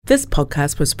This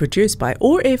podcast was produced by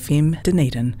OAR FM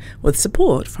Dunedin with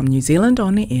support from New Zealand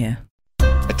On Air.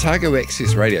 Otago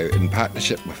Access Radio, in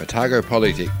partnership with Otago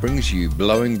Polytech, brings you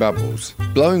Blowing Bubbles.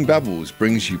 Blowing Bubbles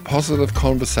brings you positive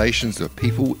conversations with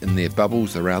people in their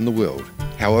bubbles around the world.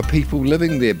 How are people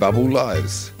living their bubble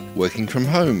lives? Working from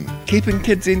home, keeping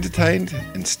kids entertained,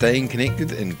 and staying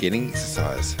connected and getting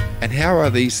exercise. And how are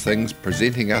these things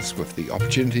presenting us with the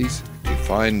opportunities to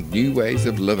find new ways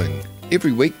of living?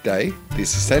 Every weekday, the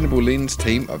Sustainable Lens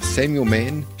team of Samuel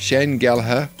Mann, Shane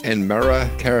Gallagher and Mara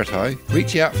Karatai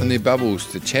reach out from their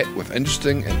bubbles to chat with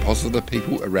interesting and positive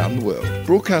people around the world.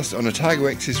 Broadcast on Otago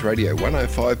Access Radio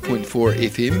 105.4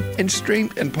 FM and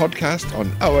streamed and podcast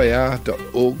on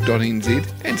oar.org.nz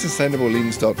and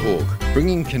sustainablelens.org,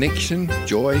 bringing connection,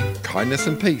 joy, kindness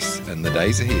and peace in the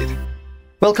days ahead.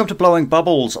 Welcome to Blowing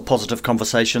Bubbles, positive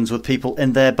conversations with people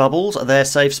in their bubbles, their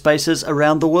safe spaces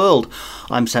around the world.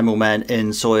 I'm Samuel Mann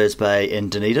in Sawyers Bay in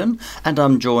Dunedin, and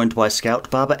I'm joined by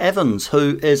Scout Barbara Evans,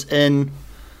 who is in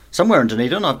somewhere in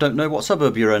Dunedin. I don't know what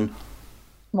suburb you're in.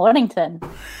 Mornington.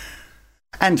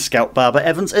 And Scout Barbara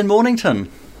Evans in Mornington.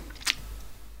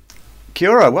 Kia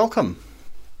ora, welcome.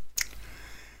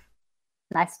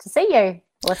 Nice to see you,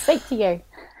 or speak to you.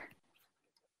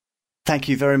 Thank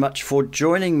you very much for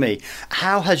joining me.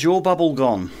 How has your bubble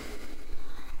gone?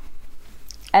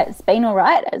 It's been all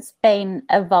right. It's been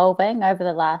evolving over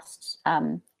the last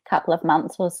couple of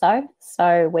months or so.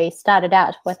 So we started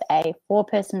out with a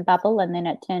 4-person bubble, and then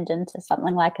it turned into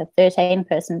something like a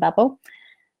 13-person bubble.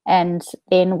 And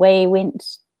then we went,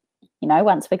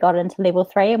 once we got into level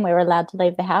 3 and we were allowed to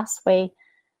leave the house, we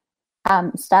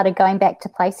started going back to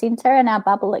play centre, and our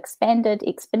bubble expanded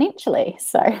exponentially.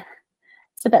 So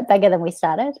it's a bit bigger than we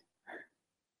started.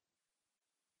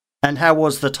 And how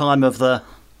was the time of the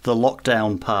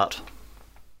lockdown part?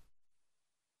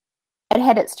 It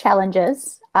had its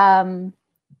challenges. I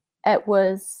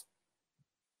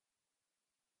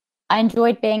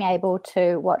enjoyed being able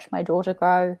to watch my daughter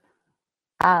grow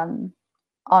on,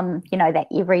 that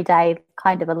everyday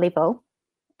kind of a level.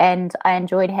 And I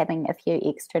enjoyed having a few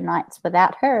extra nights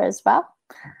without her as well.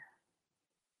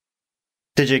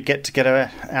 Did you get her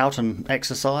out and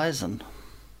exercise and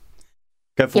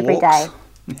go for every walks?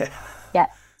 Day? Yeah.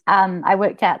 I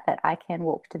worked out that I can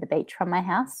walk to the beach from my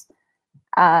house.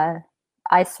 I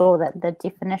saw that the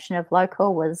definition of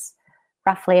local was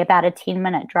roughly about a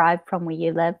 10-minute drive from where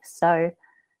you live. So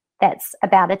that's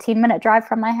about a 10-minute drive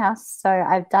from my house. So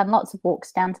I've done lots of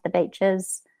walks down to the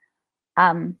beaches.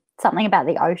 Something about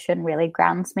the ocean really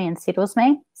grounds me and settles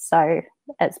me. So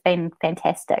it's been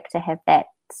fantastic to have that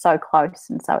so close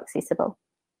and so accessible.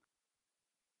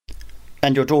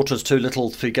 And your daughter's too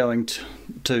little to be going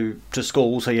to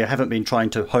school, so you haven't been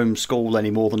trying to homeschool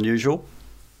any more than usual?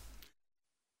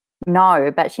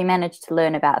 No, but she managed to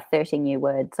learn about 30 new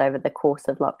words over the course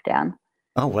of lockdown.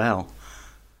 Oh, wow.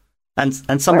 And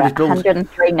somebody's built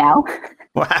 103 now.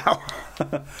 Wow.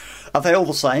 Are they all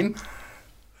the same?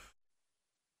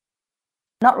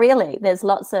 Not really. There's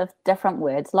lots of different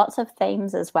words, lots of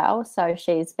themes as well. So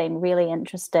she's been really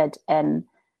interested in,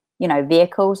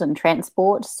 vehicles and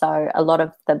transport. So a lot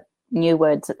of the new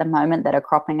words at the moment that are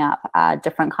cropping up are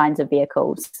different kinds of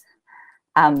vehicles.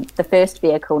 The first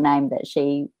vehicle name that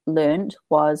she learned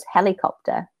was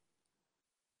helicopter.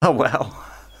 Oh, wow.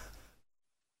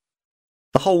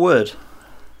 The whole word?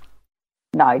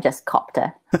 No, just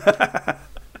copter.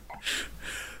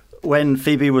 When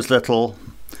Phoebe was little,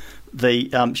 she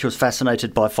was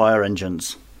fascinated by fire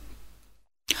engines.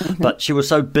 Mm-hmm. But she was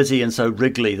so busy and so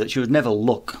wriggly that she would never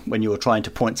look when you were trying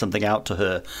to point something out to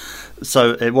her.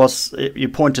 So you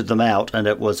pointed them out, and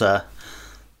it was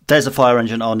there's a fire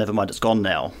engine. Oh, never mind, it's gone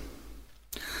now.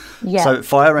 Yeah. So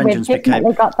fire engines We've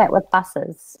definitely got that with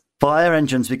buses. Fire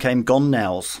engines became gone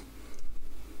nows.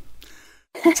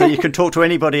 So you can talk to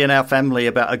anybody in our family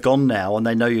about a gone now, and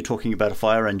they know you're talking about a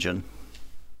fire engine.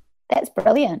 That's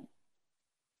brilliant.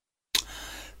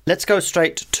 Let's go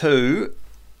straight to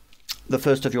the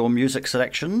first of your music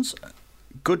selections,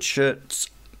 Good Shirt's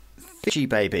Fiji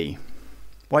Baby.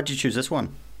 Why did you choose this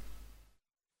one?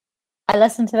 I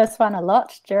listened to this one a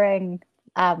lot during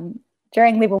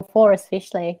level 4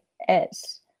 especially. It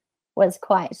was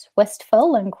quite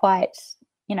wistful and quite,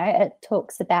 it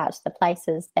talks about the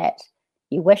places that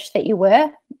you wish that you were,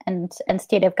 and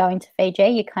instead of going to Fiji,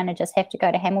 you kind of just have to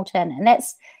go to Hamilton. And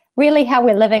that's really how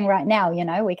we're living right now.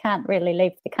 We can't really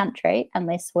leave the country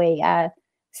unless we are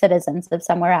citizens of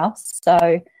somewhere else.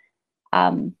 So,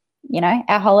 our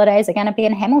holidays are going to be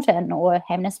in Hamilton or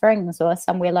Hanna Springs or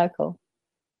somewhere local.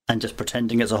 And just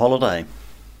pretending it's a holiday.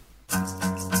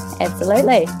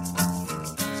 Absolutely.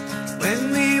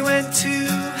 When we went to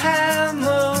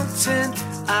Hamilton,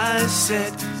 I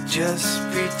said, just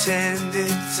pretend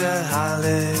it's a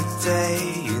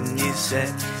holiday. And you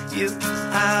said,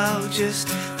 I'll just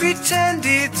pretend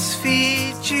it's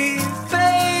Fiji,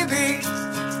 baby.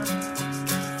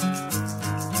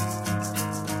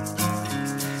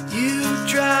 You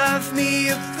drive me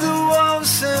up the wall.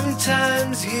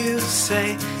 Sometimes you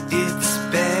say it's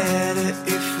better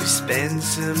if we spend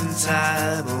some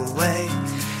time away.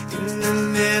 In the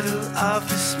middle of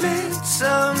this minute,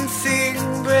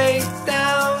 something break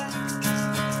down.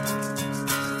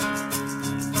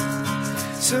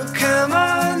 So come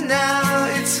on now,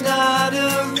 it's not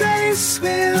a race.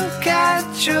 We'll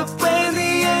catch up when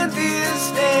the end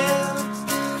is near.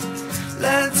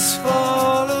 Let's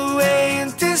fall away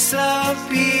and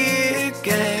disappear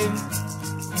again.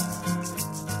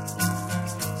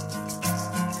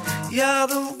 You're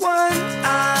the one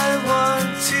I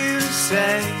want to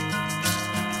say,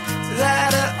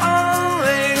 that I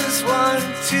always want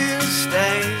to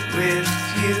stay with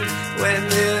you. When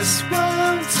this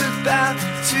world's about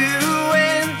to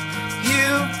end, you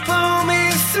pull me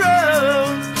through.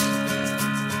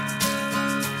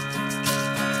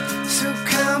 So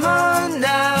come on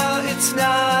now, it's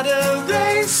not a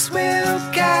race. We'll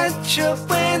catch up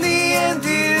when the end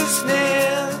is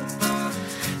near.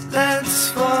 Let's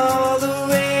fall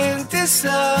away and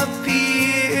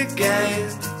disappear again.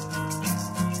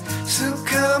 So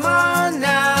come on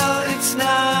now, it's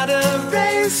not a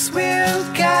race. We'll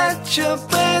catch up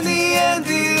when the end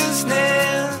is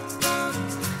near.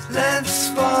 Let's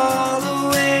fall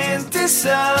away and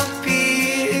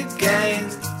disappear again.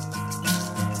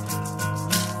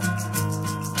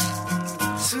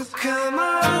 So come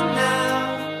on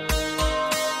now.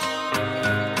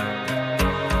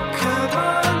 Come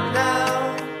on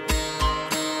now.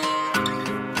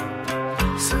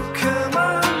 So come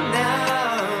on now.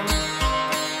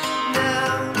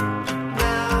 Now,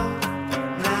 now,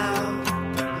 now,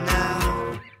 now.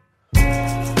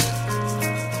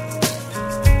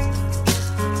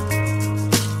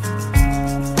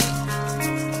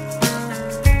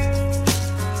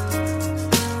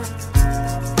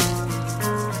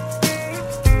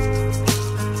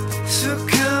 So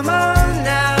come on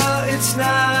now, it's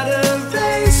not a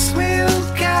race. We'll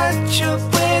catch up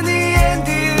when the end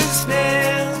is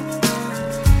near.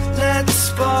 Let's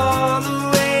fall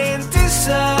away and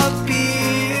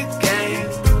disappear again.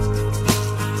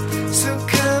 So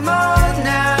come on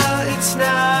now, it's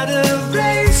not a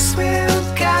race.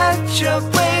 We'll catch up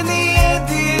when the end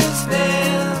is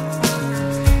near.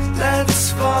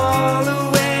 Let's fall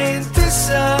away and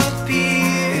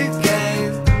disappear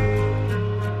again.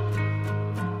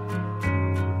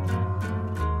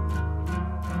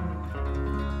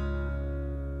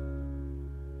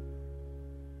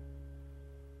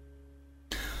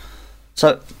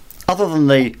 So, other than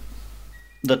the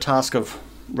task of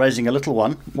raising a little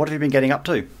one, what have you been getting up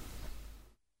to?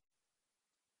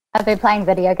 I've been playing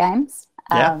video games.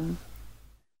 Yeah.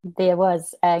 There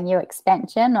was a new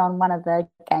expansion on one of the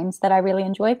games that I really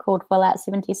enjoy called Fallout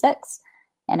 76,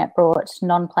 and it brought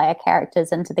non-player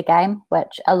characters into the game,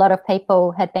 which a lot of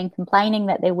people had been complaining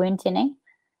that there weren't any.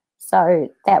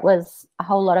 So that was a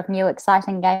whole lot of new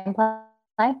exciting gameplay.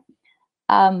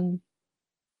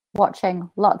 Watching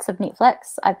lots of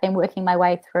Netflix. I've been working my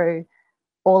way through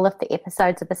all of the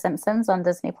episodes of The Simpsons on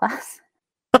Disney Plus.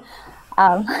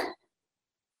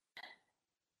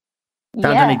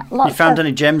 You found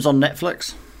any gems on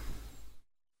Netflix?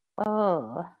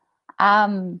 Oh,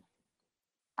 I've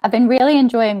been really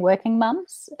enjoying Working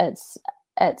Mums.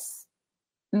 It's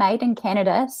made in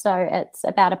Canada, so it's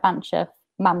about a bunch of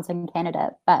mums in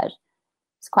Canada, but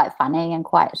it's quite funny and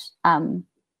quite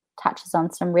touches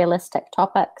on some realistic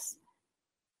topics.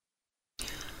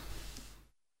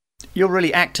 You're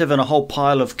really active in a whole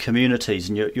pile of communities,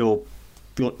 and you're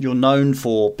known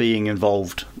for being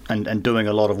involved and doing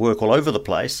a lot of work all over the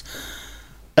place.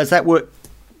 Has that work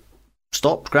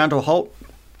stopped, ground to a halt,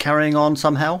 carrying on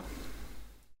somehow?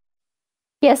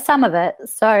 Yes, some of it.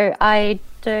 So I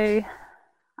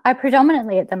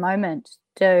predominantly at the moment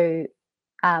do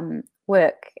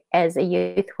work as a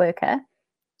youth worker.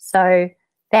 So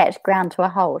that ground to a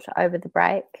halt over the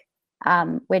break.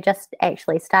 We're just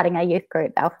actually starting our youth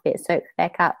group, Alphabet Soup,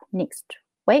 back up this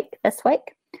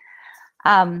week,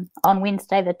 on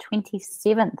Wednesday the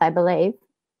 27th, I believe.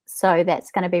 So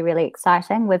that's going to be really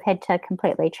exciting. We've had to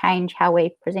completely change how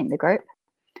we present the group.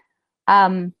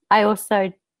 I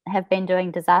also have been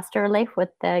doing disaster relief with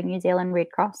the New Zealand Red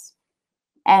Cross.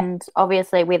 And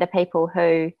obviously we're the people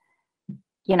who,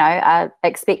 are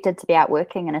expected to be out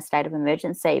working in a state of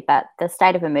emergency, but the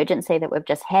state of emergency that we've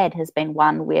just had has been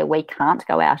one where we can't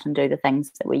go out and do the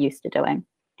things that we're used to doing.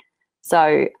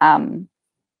 So,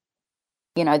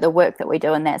 the work that we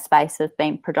do in that space has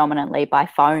been predominantly by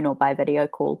phone or by video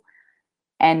call.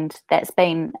 And that's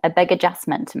been a big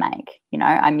adjustment to make.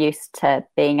 I'm used to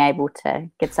being able to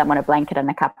give someone a blanket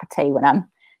and a cup of tea when I'm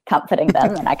comforting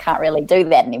them, and I can't really do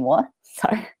that anymore. So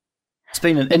it's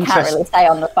been an can't really say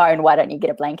on the phone, why don't you get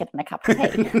a blanket and a cup of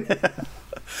tea?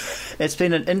 It's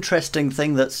been an interesting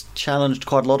thing that's challenged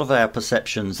quite a lot of our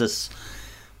perceptions,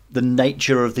 the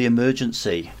nature of the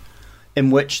emergency, in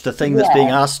which the thing that's being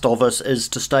asked of us is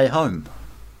to stay home.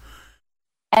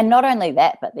 And not only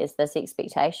that, but there's this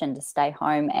expectation to stay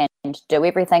home and do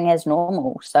everything as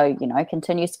normal. So,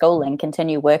 continue schooling,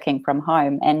 continue working from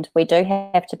home. And we do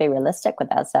have to be realistic with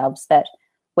ourselves that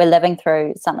we're living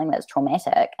through something that's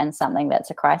traumatic and something that's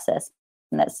a crisis,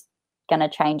 and that's going to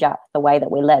change up the way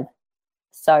that we live.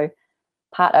 So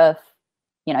part of,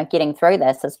 getting through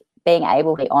this is being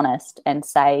able to be honest and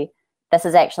say, this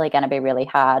is actually going to be really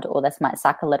hard, or this might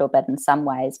suck a little bit in some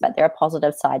ways, but there are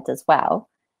positive sides as well.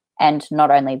 And not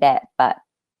only that, but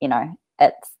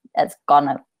it's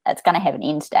gonna have an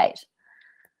end date.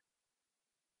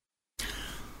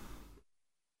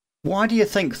 Why do you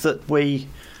think that we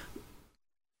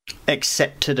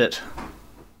accepted it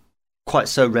quite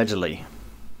so readily?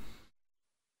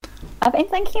 I've been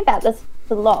thinking about this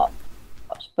a lot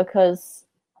because,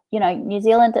 New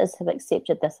Zealanders have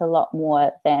accepted this a lot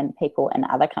more than people in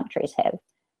other countries have.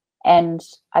 And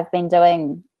I've been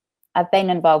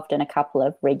involved in a couple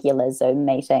of regular Zoom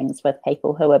meetings with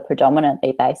people who are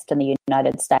predominantly based in the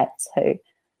United States who,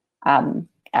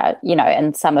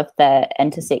 in some of the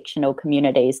intersectional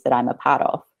communities that I'm a part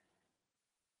of.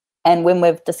 And when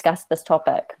we've discussed this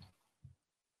topic,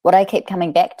 what I keep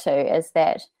coming back to is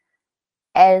that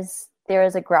as there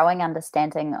is a growing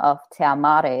understanding of Te Ao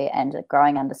Māori and a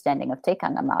growing understanding of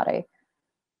Tikanga Māori,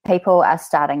 people are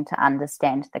starting to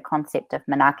understand the concept of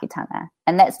manaakitanga.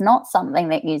 And that's not something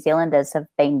that New Zealanders have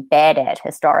been bad at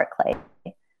historically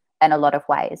in a lot of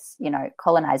ways.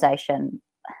 Colonisation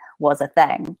was a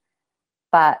thing.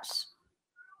 But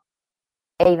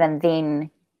even then,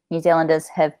 New Zealanders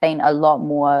have been a lot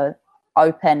more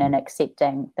open and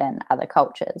accepting than other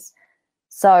cultures.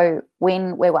 So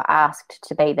when we were asked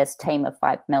to be this team of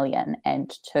 5 million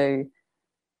and to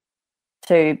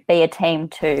be a team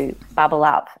to bubble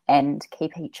up and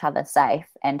keep each other safe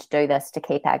and do this to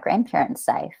keep our grandparents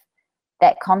safe,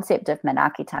 that concept of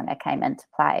manaakitanga came into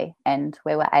play, and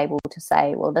we were able to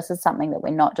say, well, this is something that we're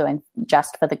not doing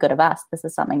just for the good of us. This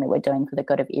is something that we're doing for the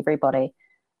good of everybody.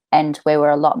 And we were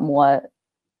a lot more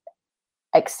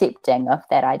accepting of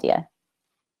that idea.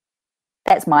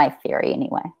 That's my theory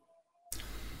anyway.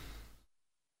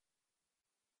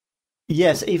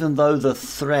 Yes, even though the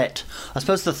threat, I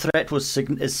suppose the threat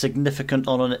is significant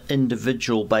on an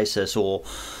individual basis, or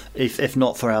if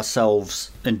not for ourselves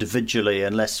individually,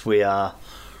 unless we are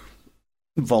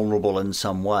vulnerable in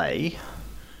some way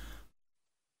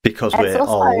because we're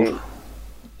old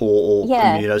or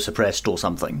immunosuppressed or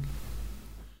something.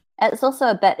 It's also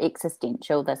a bit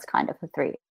existential, this kind of a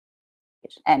threat.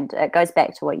 And it goes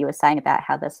back to what you were saying about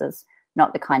how this is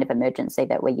not the kind of emergency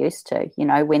that we're used to.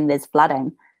 When there's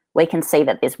flooding, we can see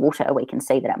that there's water, we can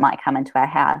see that it might come into our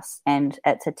house, and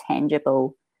it's a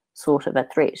tangible sort of a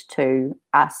threat to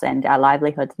us and our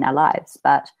livelihoods and our lives.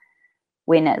 But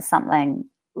when it's something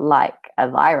like a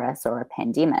virus or a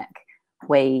pandemic,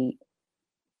 we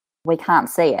can't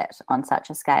see it on such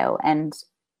a scale. And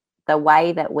the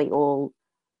way that we all,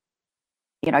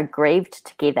 grieved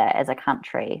together as a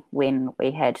country when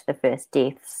we had the first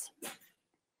deaths,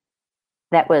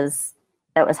 that was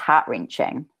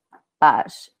heart-wrenching.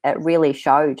 But it really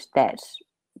showed that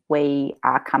we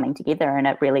are coming together, and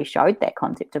it really showed that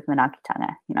concept of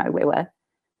manaakitanga. We were,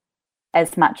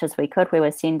 as much as we could, we were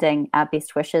sending our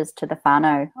best wishes to the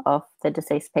whānau of the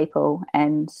deceased people,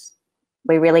 and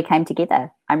we really came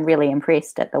together. I'm really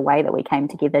impressed at the way that we came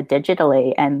together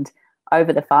digitally and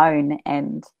over the phone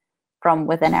and from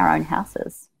within our own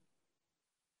houses.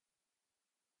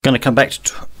 Going to come back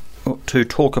to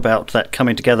talk about that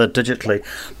coming together digitally,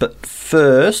 but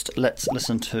first let's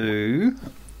listen to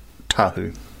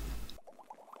Tahu.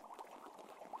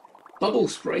 Bubble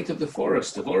sprite of the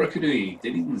forest of Orokonui,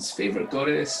 Dunedin's favourite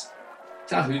goddess,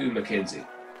 Tahu Mackenzie.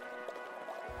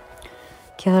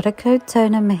 Kia ora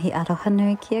koutou na mihi aroha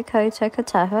nui kia koutou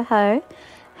katahu hau.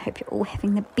 Hope you're all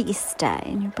having the best day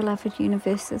in your beloved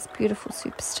universe's beautiful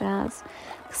superstars,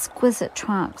 exquisite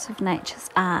triumphs of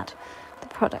nature's art, the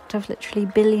product of literally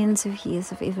billions of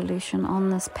years of evolution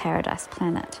on this paradise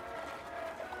planet.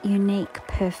 Unique,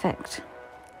 perfect,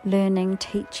 learning,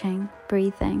 teaching,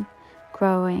 breathing,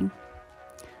 growing,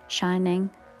 shining.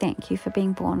 Thank you for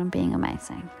being born and being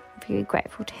amazing. very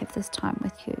grateful to have this time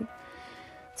with you.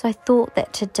 So I thought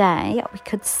that today we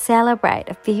could celebrate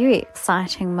a very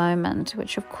exciting moment,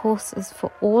 which of course is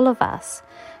for all of us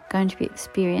going to be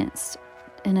experienced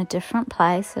in a different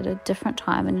place at a different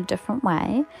time in a different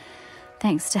way,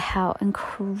 thanks to how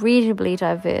incredibly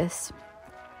diverse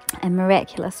and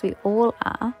miraculous we all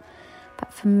are.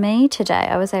 But for me today,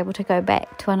 I was able to go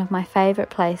back to one of my favourite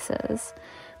places,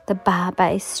 the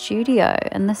Bar-Base Studio,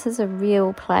 and this is a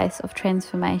real place of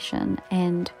transformation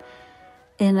and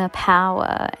inner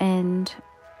power and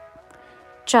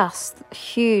just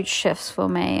huge shifts for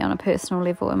me on a personal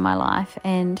level in my life.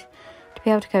 And to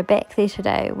be able to go back there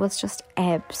today was just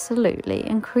absolutely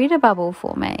incredible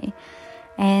for me.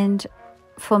 And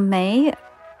for me,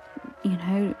 you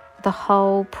know, the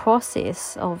whole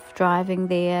process of driving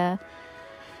there,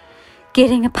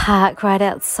 getting a park right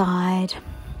outside,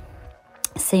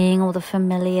 seeing all the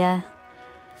familiar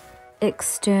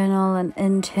external and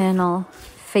internal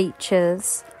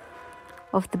features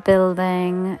of the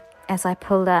building as I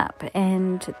pulled up,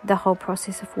 and the whole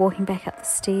process of walking back up the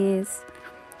stairs,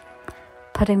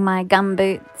 putting my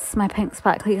gumboots, my pink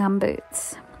sparkly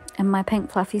gumboots and my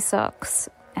pink fluffy socks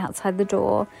outside the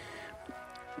door,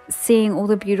 seeing all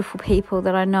the beautiful people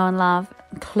that I know and love,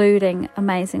 including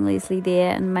amazing Leslie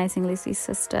there and amazing Leslie's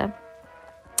sister,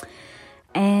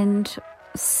 and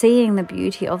seeing the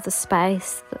beauty of the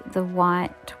space, the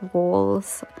white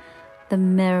walls, the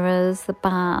mirrors, the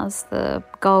bars, the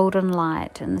golden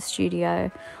light in the studio,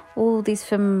 all these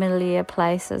familiar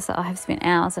places that I have spent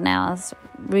hours and hours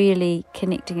really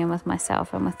connecting in with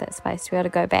myself and with that space. To be able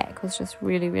to go back was just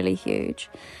really, really huge.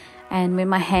 And when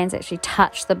my hands actually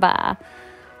touched the bar,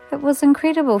 it was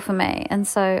incredible for me. And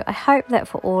so I hope that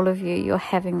for all of you, you're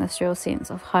having this real sense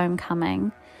of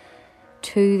homecoming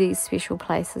to these special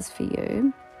places for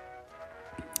you,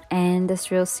 and this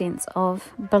real sense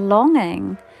of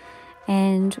belonging.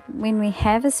 And when we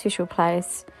have a special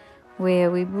place where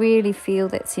we really feel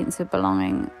that sense of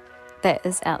belonging that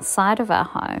is outside of our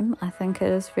home, I think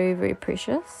it is very, very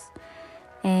precious.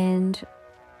 And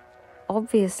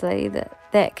obviously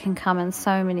that can come in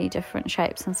so many different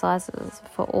shapes and sizes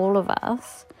for all of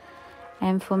us.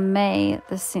 And for me,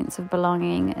 the sense of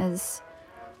belonging is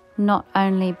not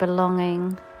only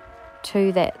belonging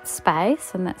to that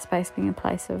space, and that space being a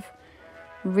place of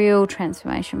real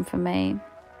transformation for me,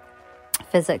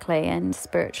 physically and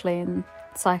spiritually and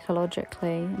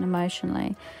psychologically and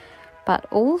emotionally, but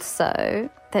also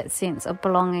that sense of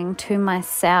belonging to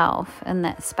myself in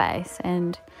that space,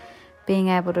 and being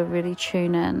able to really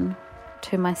tune in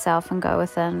to myself and go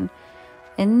within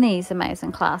in these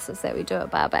amazing classes that we do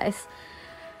at Bar-Base,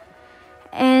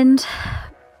 and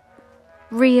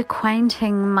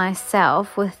reacquainting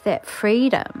myself with that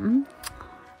freedom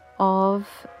of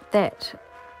that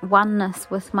oneness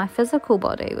with my physical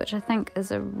body, which I think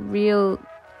is a real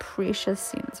precious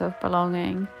sense of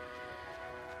belonging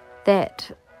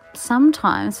that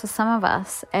sometimes for some of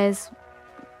us as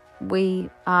we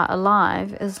are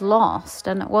alive is lost,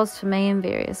 and it was for me in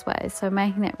various ways. So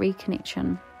making that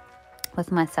reconnection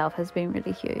with myself has been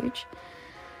really huge.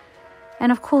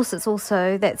 And of course it's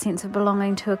also that sense of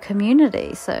belonging to a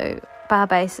community. So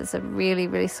Bar-Base is a really,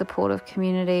 really supportive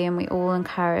community, and we all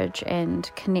encourage and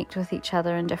connect with each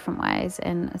other in different ways,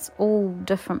 and it's all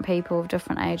different people of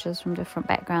different ages from different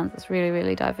backgrounds. It's really,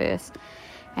 really diverse,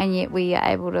 and yet we are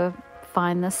able to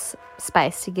find this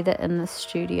space together in the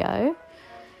studio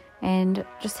and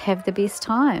just have the best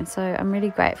time. So I'm really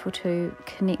grateful to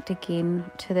connect again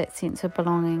to that sense of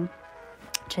belonging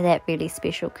to that really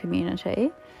special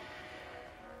community.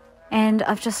 And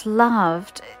I've just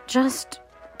loved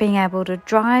being able to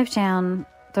drive down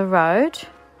the road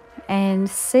and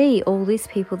see all these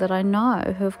people that I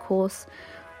know who, of course,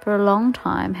 for a long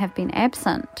time have been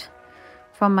absent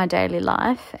from my daily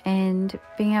life, and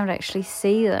being able to actually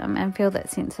see them and feel that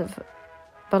sense of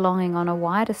belonging on a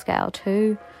wider scale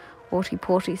to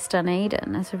Ōtepoti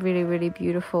Dunedin is a really, really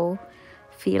beautiful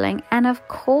feeling. And of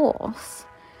course,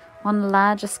 on a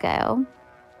larger scale,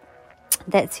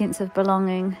 that sense of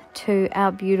belonging to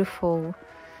our beautiful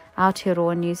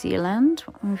Aotearoa New Zealand.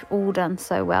 We've all done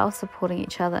so well supporting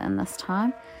each other in this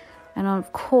time. And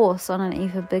of course, on an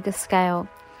even bigger scale,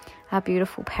 our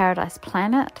beautiful paradise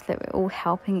planet, that we're all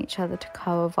helping each other to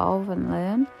co-evolve and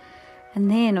learn. And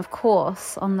then, of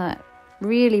course, on the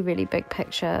really, really big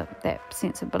picture, that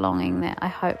sense of belonging that I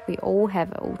hope we all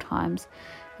have at all times,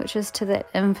 which is to that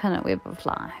infinite web of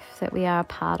life that we are a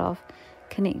part of,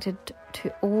 connected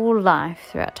to all life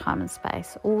throughout time and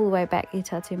space, all the way back i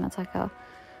tā tūmataka.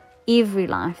 Every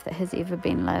life that has ever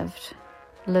been lived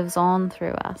lives on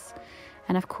through us.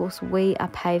 And of course we are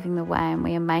paving the way, and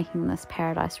we are making this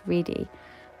paradise ready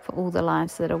for all the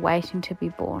lives that are waiting to be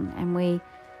born, and we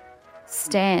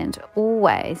stand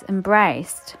always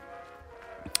embraced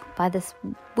by this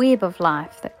web of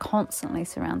life that constantly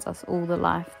surrounds us, all the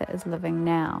life that is living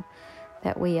now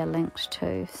that we are linked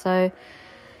to. So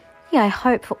I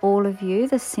hope for all of you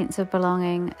this sense of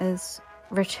belonging is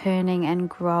returning and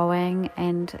growing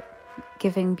and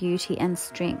giving beauty and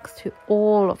strength to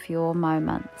all of your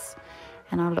moments.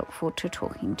 And I look forward to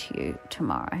talking to you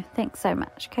tomorrow. Thanks so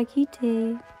much. Ka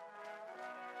kite.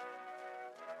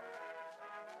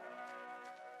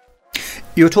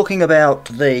 You were talking about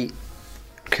the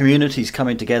communities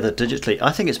coming together digitally.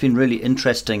 I think it's been really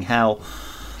interesting how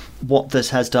what this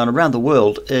has done around the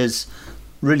world is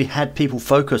really had people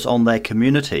focus on their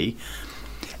community,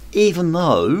 even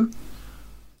though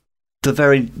the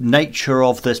very nature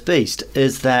of this beast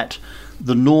is that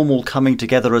the normal coming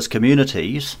together as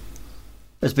communities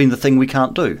has been the thing we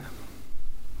can't do.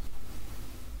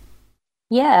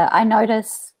 Yeah, I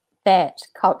notice that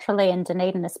culturally in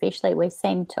Dunedin especially, we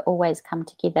seem to always come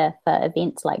together for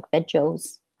events like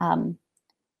vigils,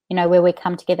 where we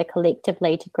come together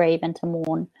collectively to grieve and to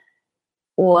mourn,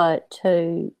 or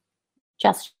to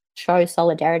just show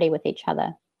solidarity with each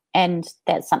other. And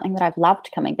that's something that I've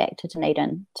loved coming back to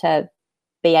Dunedin, to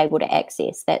be able to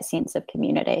access that sense of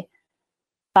community.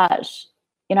 But,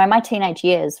 my teenage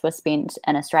years were spent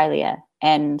in Australia,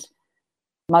 and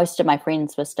most of my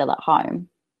friends were still at home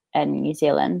in New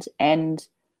Zealand, and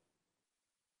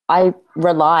I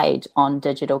relied on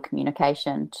digital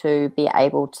communication to be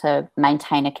able to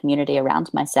maintain a community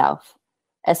around myself,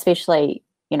 especially,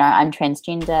 I'm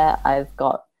transgender. I've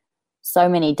got so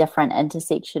many different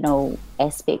intersectional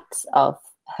aspects of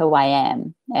who I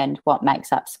am and what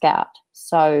makes up Scout.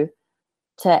 So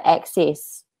to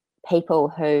access people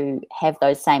who have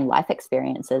those same life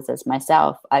experiences as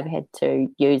myself, I've had to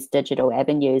use digital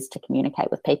avenues to communicate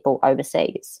with people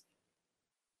overseas.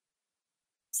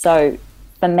 So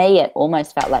for me, it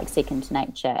almost felt like second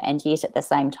nature. And yet at the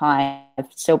same time,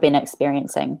 I've still been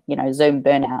experiencing, Zoom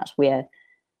burnout, where,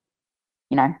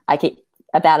 I get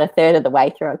about a third of the way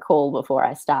through a call before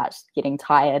I start getting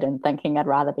tired and thinking I'd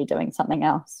rather be doing something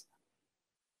else.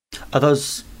 Are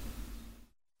those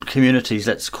communities,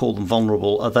 let's call them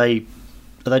vulnerable, are they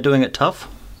doing it tough?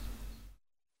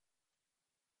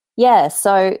 Yeah,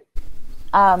 so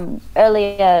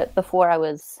earlier, before I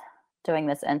was doing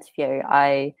this interview,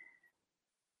 I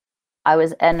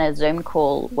was in a Zoom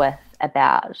call with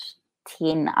about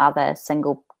 10 other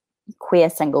queer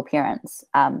single parents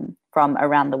from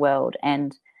around the world,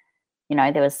 and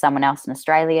there was someone else in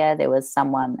Australia, there was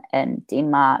someone in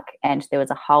Denmark, and there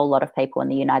was a whole lot of people in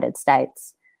the United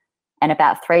States. And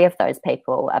about 3 of those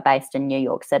people are based in New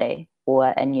York City or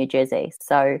in New Jersey.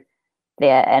 So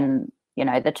they're in,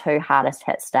 the 2 hardest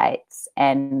hit states.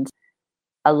 And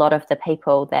a lot of the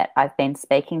people that I've been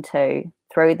speaking to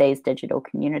through these digital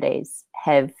communities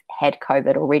have had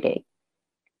COVID already.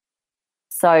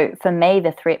 So for me,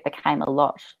 the threat became a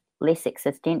lot less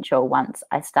existential once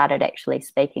I started actually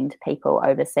speaking to people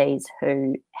overseas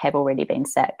who have already been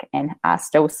sick and are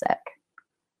still sick.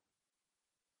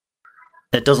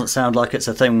 It doesn't sound like it's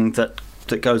a thing that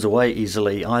goes away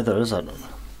easily either, is it?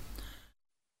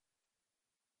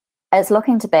 It's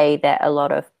looking to be that a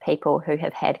lot of people who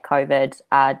have had COVID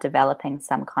are developing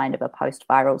some kind of a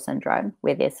post-viral syndrome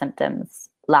where their symptoms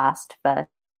last for,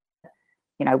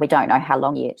 we don't know how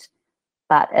long yet.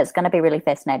 But it's going to be really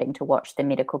fascinating to watch the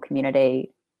medical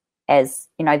community, as,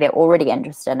 they're already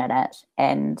interested in it,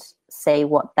 and see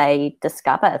what they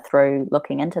discover through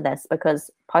looking into this, because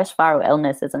post-viral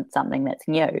illness isn't something that's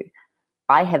new.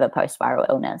 I have a post-viral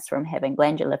illness from having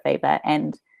glandular fever,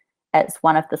 and it's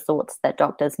one of the sorts that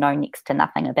doctors know next to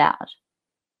nothing about.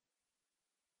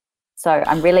 So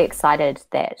I'm really excited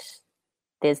that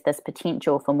there's this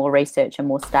potential for more research and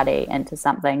more study into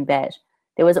something that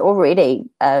there was already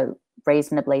a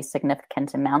reasonably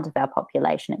significant amount of our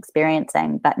population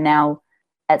experiencing, but now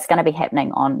it's going to be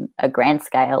happening on a grand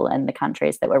scale in the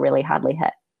countries that were really hardly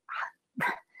hit.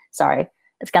 Sorry,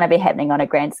 it's going to be happening on a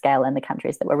grand scale in the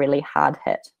countries that were really hard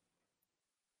hit.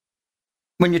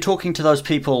 When you're talking to those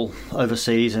people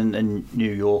overseas in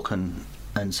New York and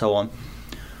so on,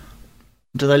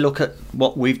 do they look at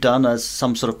what we've done as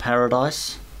some sort of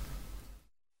paradise?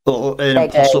 Or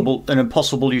an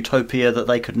impossible utopia that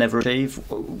they could never achieve?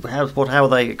 How are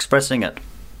they expressing it?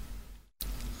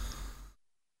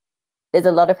 There's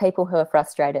a lot of people who are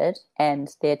frustrated, and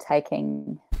they're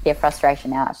taking their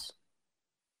frustration out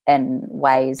in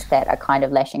ways that are kind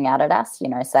of lashing out at us,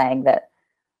 saying that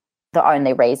the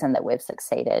only reason that we've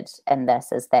succeeded in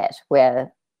this is that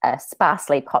we're a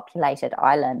sparsely populated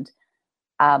island.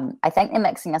 I think they're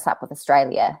mixing us up with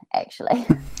Australia, actually.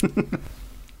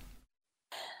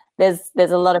 There's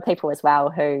a lot of people as well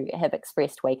who have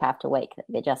expressed week after week that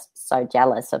they're just so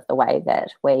jealous of the way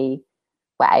that we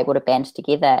were able to band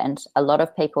together, and a lot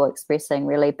of people expressing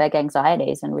really big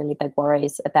anxieties and really big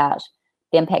worries about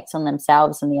the impacts on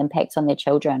themselves and the impacts on their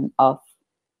children of,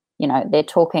 you know, they're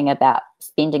talking about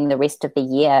spending the rest of the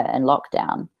year in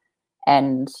lockdown,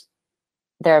 and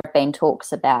there have been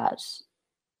talks about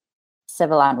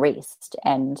civil unrest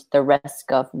and the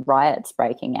risk of riots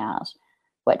breaking out,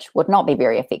 which would not be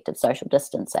very effective social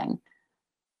distancing.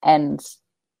 And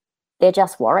they're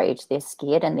just worried. They're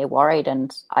scared and they're worried.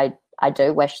 And I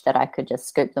do wish that I could just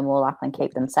scoop them all up and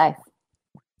keep them safe.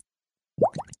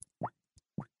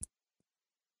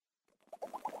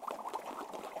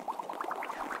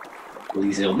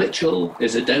 Liesl Mitchell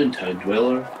is a downtown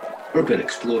dweller, urban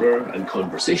explorer and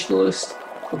conversationalist,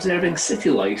 observing city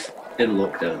life in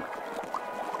lockdown.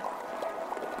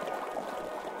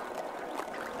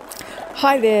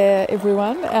 Hi there,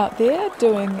 everyone out there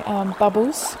doing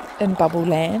bubbles in Bubble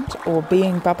Land, or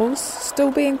being bubbles, still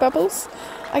being bubbles.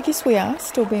 I guess we are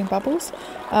still being bubbles.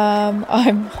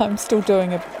 I'm still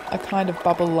doing a kind of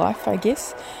bubble life, I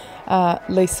guess.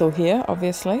 Liesl here,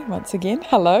 obviously, once again.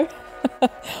 Hello.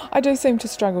 I do seem to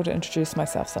struggle to introduce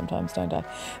myself sometimes, don't I?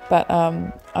 But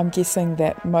I'm guessing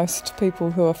that most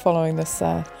people who are following this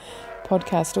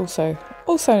podcast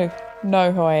also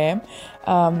know who I am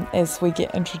as we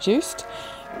get introduced.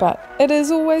 But it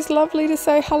is always lovely to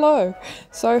say hello.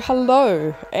 So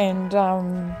hello, and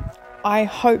I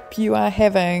hope you are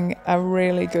having a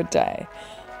really good day.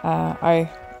 I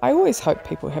always hope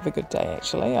people have a good day,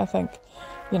 actually. I think,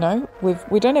 you know,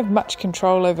 we don't have much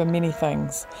control over many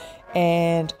things.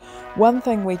 And one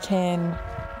thing we can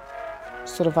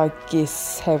sort of, I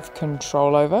guess, have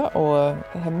control over or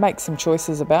make some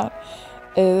choices about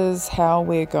is how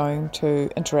we're going to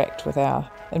interact with our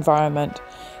environment,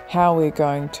 how we're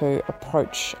going to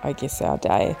approach, I guess, our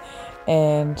day.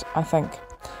 And I think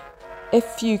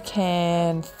if you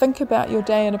can think about your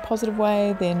day in a positive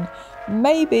way, then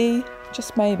maybe,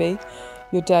 just maybe,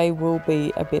 your day will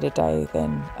be a better day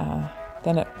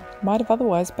than it might have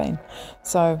otherwise been.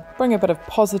 So bring a bit of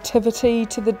positivity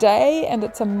to the day, and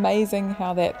it's amazing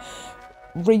how that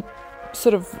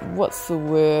sort of, what's the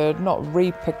word, not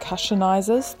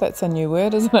repercussionizes, that's a new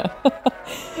word, isn't it?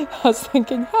 I was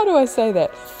thinking, how do I say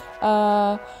that?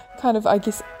 Kind of, I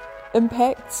guess,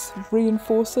 impacts,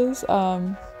 reinforces,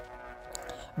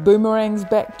 boomerangs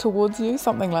back towards you,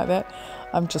 something like that.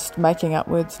 I'm just making up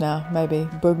words now, maybe,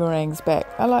 boomerangs back,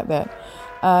 I like that.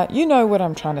 You know what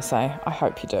I'm trying to say. I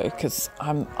hope you do, because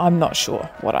I'm not sure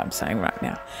what I'm saying right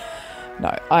now.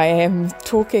 No, I am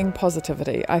talking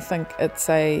positivity. I think it's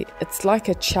like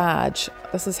a charge.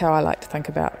 This is how I like to think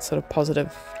about sort of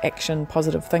positive action,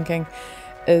 positive thinking,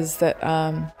 is that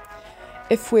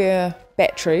if we're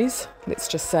batteries, let's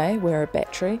just say we're a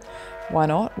battery, why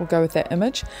not? We'll go with that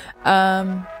image.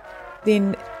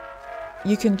 Then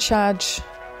you can charge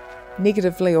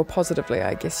negatively or positively.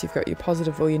 I guess you've got your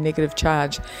positive or your negative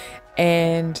charge.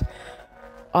 And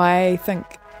I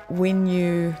think when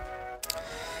you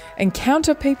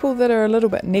encounter people that are a little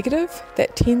bit negative,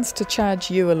 that tends to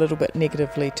charge you a little bit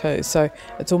negatively too. So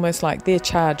it's almost like their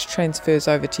charge transfers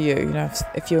over to you. You know,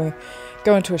 if you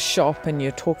go into a shop and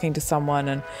you're talking to someone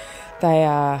and they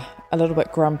are a little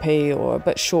bit grumpy or a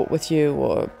bit short with you,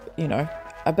 or, you know,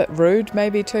 a bit rude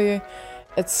maybe to you,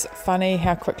 it's funny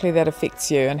how quickly that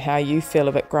affects you and how you feel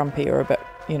a bit grumpy or a bit,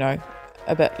 you know,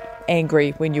 a bit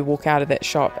angry when you walk out of that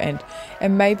shop, and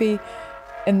maybe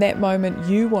in that moment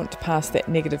you want to pass that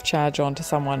negative charge on to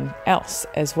someone else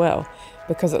as well,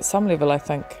 because at some level I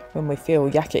think when we feel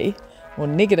yucky or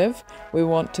negative, we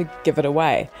want to give it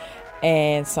away.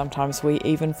 And sometimes we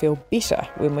even feel better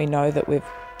when we know that we've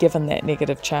given that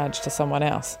negative charge to someone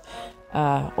else.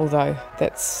 Although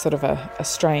that's sort of a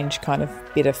strange kind of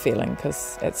better feeling,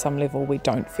 because at some level we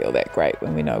don't feel that great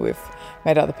when we know we've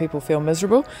made other people feel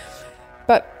miserable.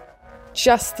 But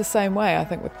just the same way, I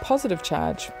think with positive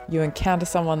charge, you encounter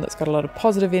someone that's got a lot of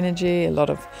positive energy, a lot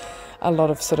of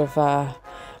sort of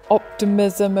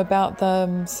optimism about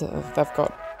them. So they've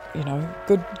got, you know,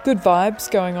 good vibes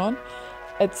going on.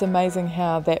 It's amazing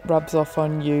how that rubs off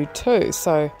on you too.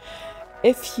 So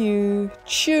if you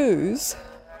choose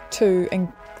to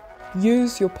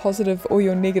use your positive or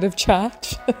your negative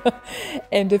charge,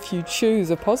 and if you choose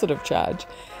a positive charge,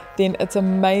 then it's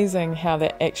amazing how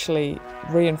that actually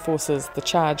reinforces the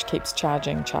charge, keeps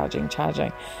charging,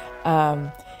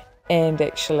 and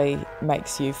actually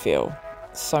makes you feel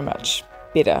so much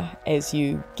better as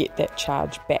you get that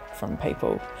charge back from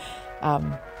people.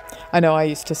 I know I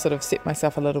used to sort of set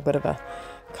myself a little bit of a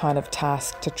kind of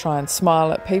task to try and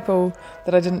smile at people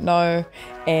that I didn't know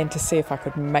and to see if I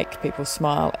could make people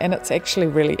smile. And it's actually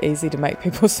really easy to make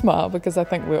people smile because I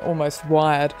think we're almost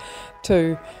wired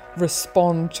to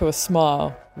respond to a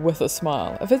smile with a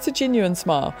smile. If it's a genuine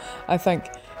smile, I think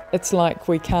it's like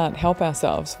we can't help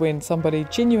ourselves when somebody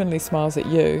genuinely smiles at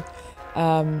you.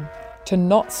 To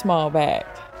not smile back,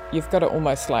 you've got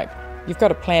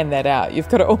to plan that out. You've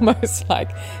got to almost like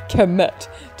commit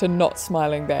to not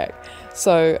smiling back.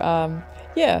 So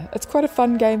it's quite a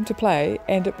fun game to play,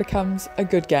 and it becomes a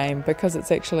good game because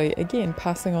it's actually, again,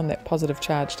 passing on that positive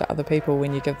charge to other people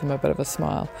when you give them a bit of a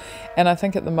smile. And I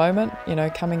think at the moment,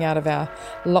 coming out of our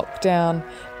lockdown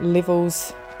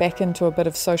levels back into a bit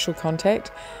of social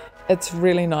contact, it's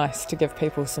really nice to give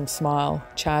people some smile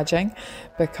charging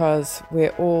because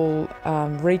we're all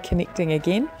reconnecting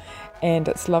again. And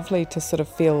it's lovely to sort of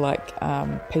feel like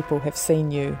people have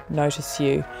seen you, notice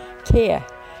you, care,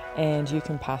 and you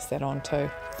can pass that on too.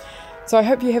 So I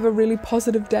hope you have a really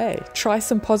positive day. Try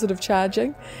some positive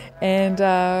charging, and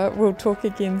we'll talk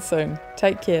again soon.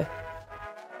 Take care.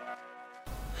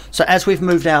 So as we've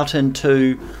moved out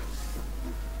into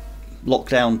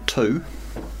lockdown 2,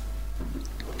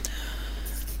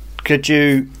 could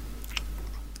you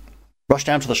rush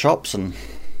down to the shops and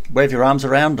wave your arms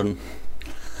around and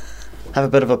have a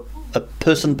bit of a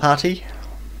person party?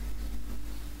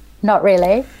 Not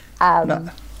really. No.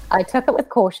 I took it with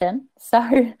caution.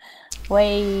 So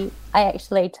I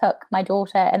actually took my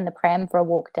daughter in the pram for a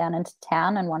walk down into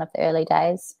town in one of the early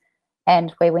days,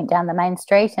 and we went down the main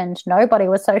street and nobody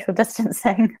was social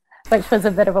distancing, which was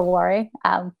a bit of a worry.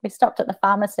 We stopped at the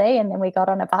pharmacy and then we got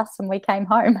on a bus and we came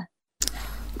home.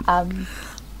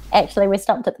 Actually, we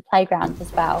stopped at the playground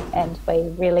as well, and we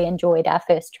really enjoyed our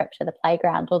first trip to the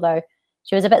playground, although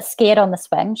she was a bit scared on the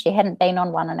swing. She hadn't been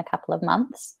on one in a couple of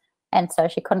months, and so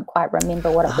she couldn't quite remember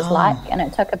what it was like. And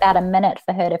it took about a minute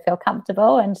for her to feel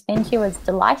comfortable, and then she was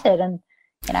delighted and,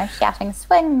 shouting,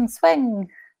 "Swing, swing."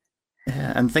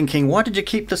 Yeah, and thinking, why did you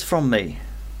keep this from me?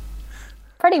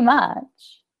 Pretty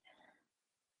much.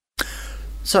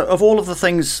 So of all of the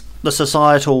things, the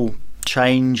societal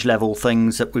change level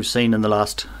things that we've seen in the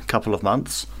last couple of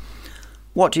months,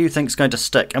 what do you think is going to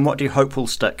stick, and what do you hope will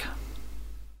stick?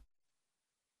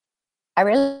 I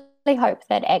really hope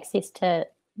that access to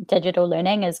digital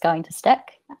learning is going to stick.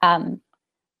 I've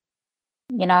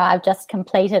just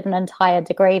completed an entire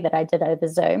degree that I did over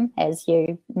Zoom, as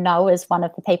you know, as one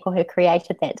of the people who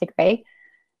created that degree.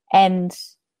 And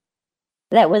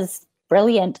that was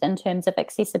brilliant in terms of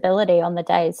accessibility on the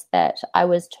days that I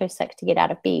was too sick to get out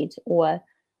of bed, or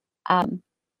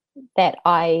that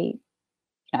I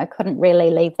couldn't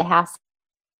really leave the house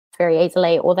very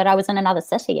easily, or that I was in another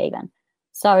city even.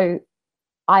 So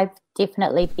I've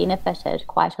definitely benefited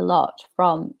quite a lot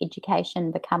from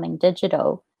education becoming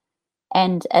digital.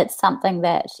 And it's something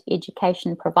that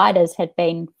education providers had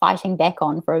been fighting back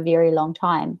on for a very long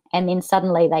time. And then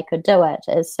suddenly they could do it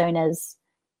as soon as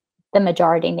the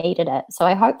majority needed it. So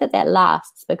I hope that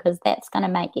lasts, because that's going to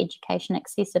make education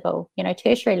accessible,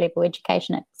 tertiary level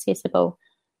education accessible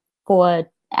for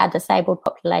our disabled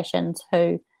populations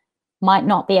who might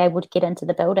not be able to get into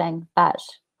the building but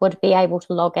would be able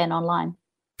to log in online.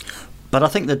 But I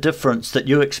think the difference that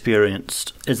you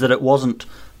experienced is that it wasn't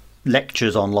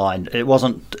lectures online.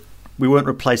 We weren't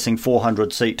replacing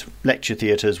 400-seat lecture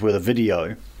theatres with a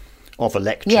video of a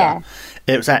lecture. Yeah.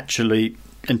 It was actually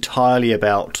entirely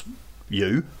about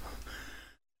you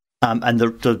and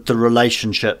the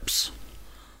relationships,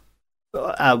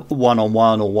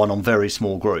 one-on-one or one-on very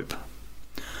small group.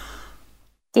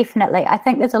 Definitely. I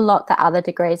think there's a lot that other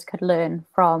degrees could learn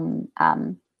from,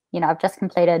 I've just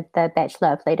completed the Bachelor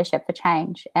of Leadership for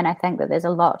Change, and I think that there's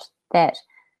a lot that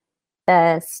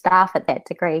the staff at that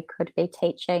degree could be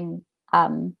teaching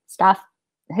staff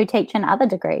who teach in other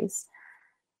degrees,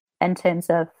 in terms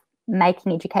of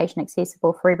making education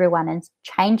accessible for everyone and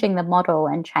changing the model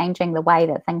and changing the way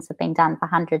that things have been done for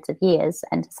hundreds of years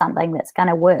into something that's going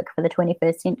to work for the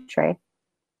 21st century.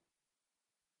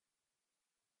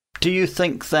 Do you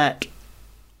think that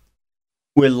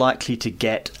we're likely to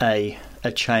get a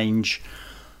change?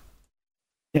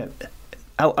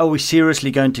 Are we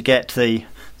seriously going to get the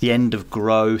end of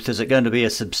growth? Is it going to be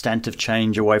a substantive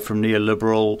change away from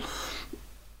neoliberal?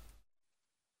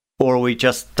 Or are we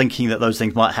just thinking that those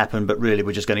things might happen, but really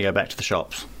we're just going to go back to the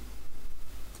shops?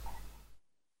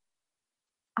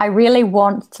 I really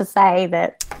want to say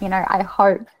that, I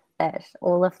hope that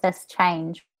all of this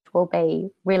change will be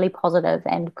really positive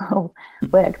and will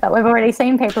work. But we've already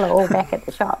seen people are all back at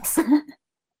the shops.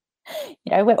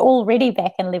 We're already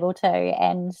back in level 2,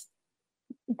 and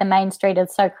the main street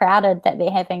is so crowded that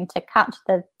they're having to cut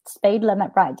the speed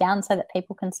limit right down so that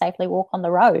people can safely walk on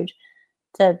the road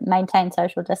to maintain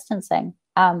social distancing.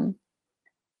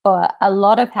 For a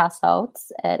lot of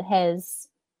households, it has,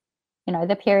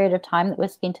 the period of time that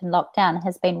was spent in lockdown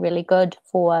has been really good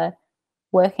for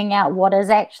working out what is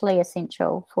actually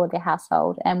essential for their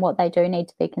household and what they do need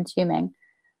to be consuming.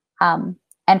 And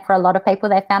for a lot of people,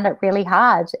 they found it really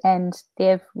hard, and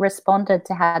they've responded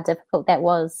to how difficult that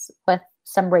was with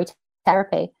some retail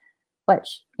therapy,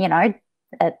 which,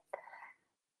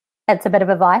 it's a bit of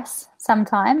a vice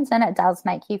sometimes, and it does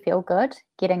make you feel good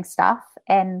getting stuff,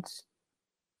 and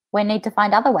we need to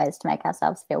find other ways to make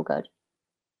ourselves feel good.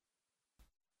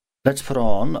 Let's put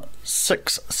on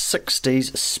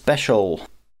 660s Special.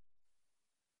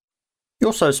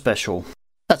 You're so special.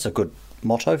 That's a good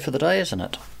motto for the day, isn't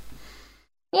it?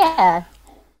 Yeah.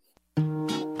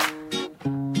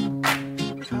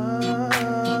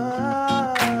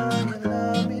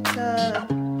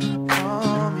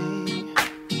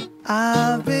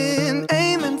 I've been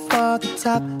aiming for the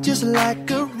top, just like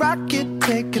a rocket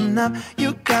taking up.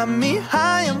 You got me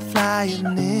high, I'm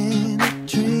flying in a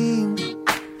dream.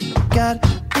 Got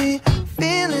me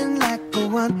feeling like a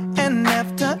one, and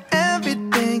after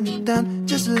everything you've done,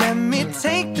 just let me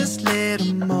take this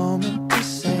little moment to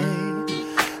say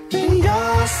that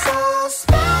you're so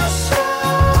special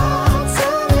to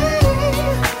me.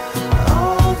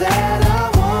 All that I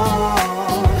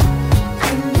want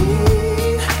and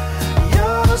need.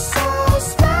 You're so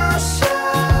special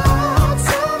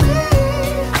to me,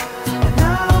 and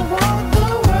I want the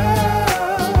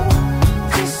world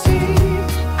to see.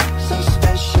 So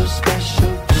special,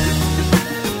 special.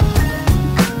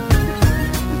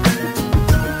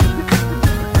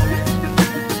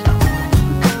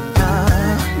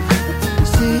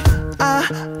 See, I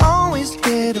always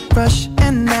get a brush,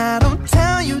 and I don't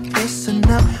tell you this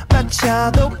enough, but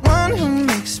you're the one who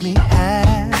makes me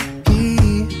happy.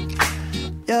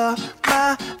 You're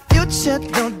my future,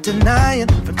 don't deny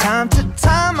it. From time to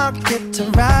time I'll get to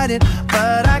ride it,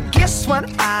 but I guess what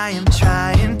I am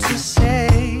trying to say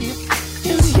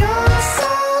is you're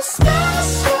so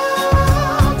special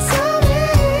to me.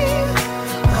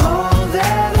 All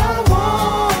that I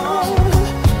want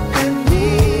and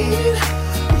need.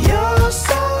 You're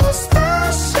so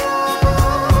special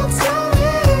to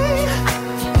me,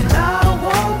 and I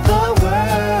want the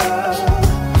world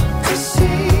to see.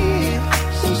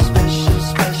 So special,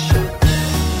 special.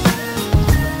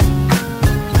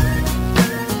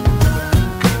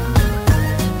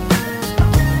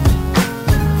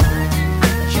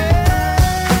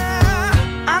 Yeah,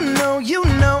 I know you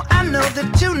know, I know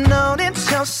that you know that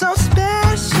you're so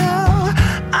special.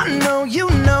 I know you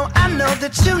know, I know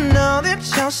that you know that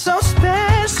you're so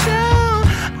special.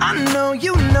 I know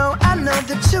you know, I know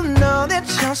that you know that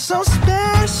you're so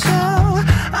special.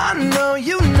 I know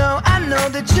you know, I know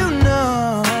that you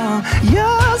know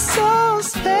you're so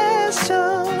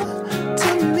special to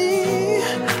me.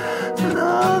 And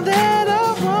all that I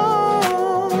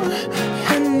want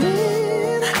and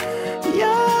need.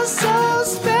 You're so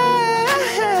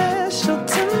special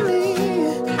to me,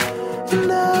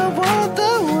 and I want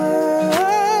the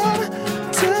world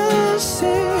to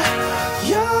see.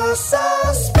 You're so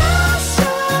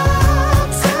special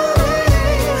to me.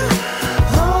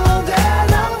 All that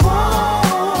I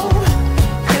want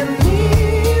and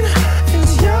need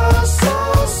is you're so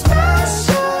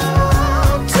special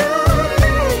to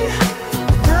me,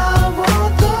 and I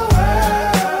want the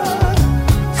world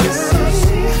to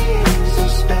see. So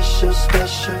special,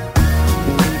 special.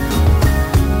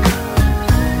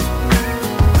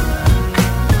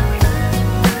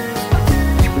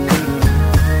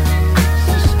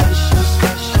 So special,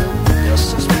 special. You're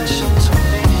so special to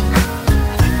me.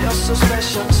 You're so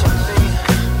special to me.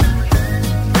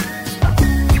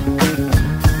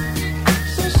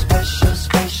 So special,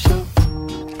 special.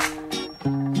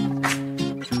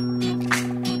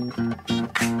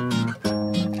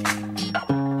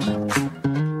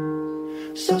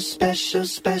 So special,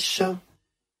 special.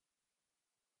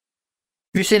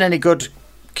 Have you seen any good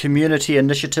community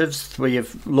initiatives where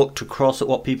you've looked across at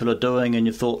what people are doing and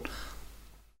you thought,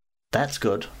 that's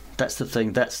good, that's the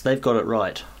thing, they've got it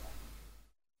right?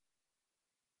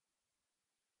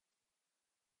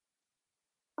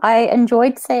 I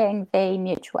enjoyed seeing the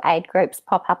mutual aid groups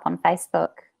pop up on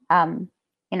Facebook,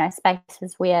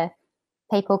 spaces where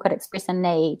people could express a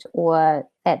need or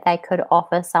that they could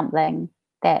offer something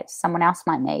that someone else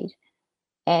might need,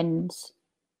 and,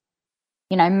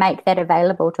 make that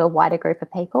available to a wider group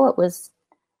of people. It was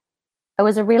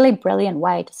a really brilliant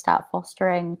way to start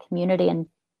fostering community in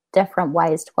different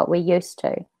ways to what we're used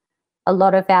to. a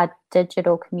lot of our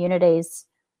digital communities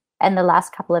in the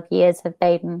last couple of years have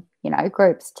been,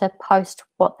 groups to post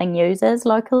what the news is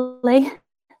locally,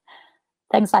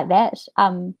 things like that.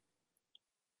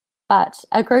 But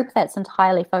a group that's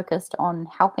entirely focused on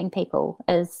helping people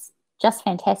is just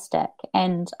fantastic.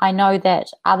 And I know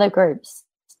that other groups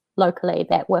locally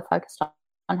that were focused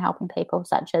on helping people,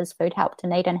 such as Food Help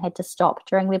Dunedin, had to stop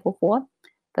during level 4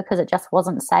 because it just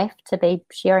wasn't safe to be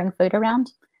sharing food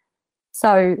around.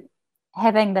 So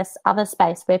having this other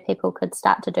space where people could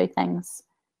start to do things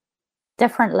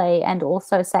differently and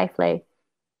also safely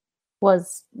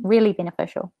was really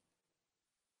beneficial.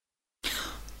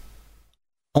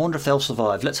 I wonder if they'll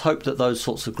survive. Let's hope that those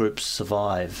sorts of groups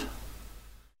survive.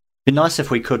 It'd be nice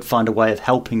if we could find a way of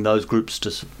helping those groups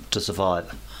to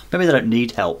survive. Maybe they don't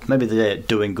need help. Maybe they're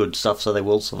doing good stuff so they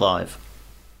will survive.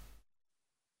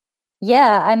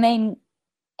 Yeah, I mean,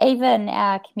 even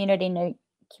our community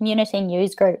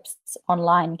news groups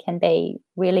online can be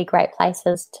really great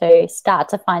places to start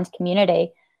to find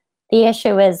community. The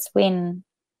issue is when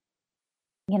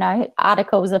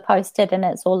articles are posted and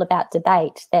it's all about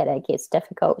debate, that it gets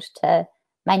difficult to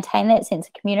maintain that sense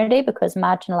of community because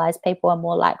marginalised people are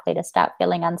more likely to start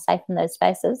feeling unsafe in those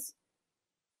spaces.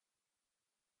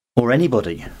 Or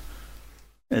anybody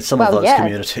in some of those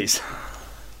communities.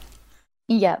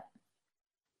 Yeah.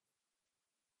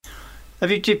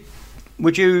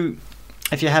 Would you,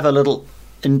 if you have a little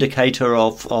indicator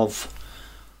of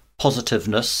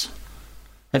positiveness,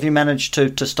 have you managed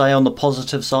to stay on the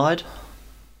positive side?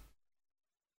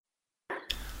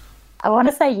 I want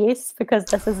to say yes, because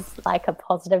this is like a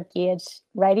positive geared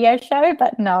radio show,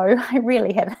 but no, I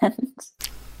really haven't.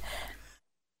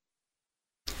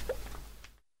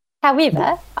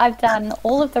 However, I've done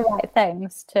all of the right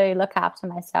things to look after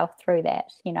myself through that.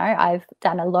 I've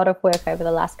done a lot of work over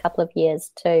the last couple of years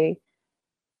to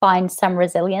find some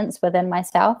resilience within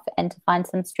myself and to find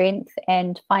some strength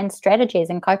and find strategies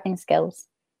and coping skills.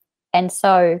 And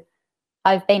so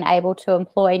I've been able to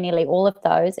employ nearly all of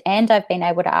those, and I've been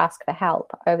able to ask for help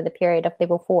over the period of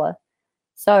level 4.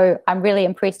 So I'm really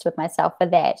impressed with myself for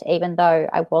that, even though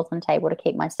I wasn't able to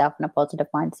keep myself in a positive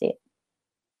mindset.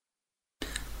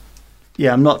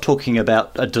 Yeah, I'm not talking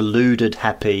about a deluded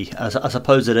happy. I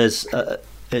suppose it is.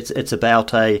 It's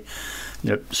about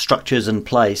structures in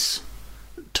place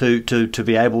to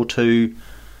be able to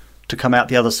come out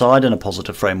the other side in a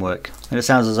positive framework. And it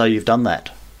sounds as though you've done that.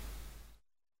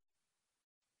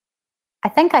 I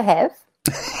think I have.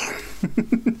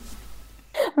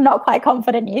 I'm not quite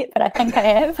confident yet, but I think I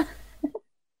have.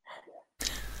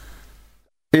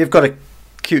 You've got a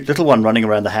cute little one running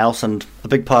around the house and a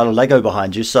big pile of Lego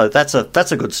behind you, so that's a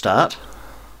good start.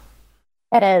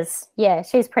 It is. Yeah,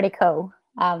 she's pretty cool.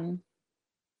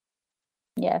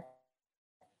 Yeah.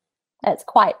 It's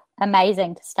quite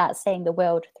amazing to start seeing the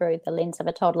world through the lens of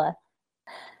a toddler,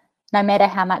 no matter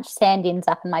how much sand ends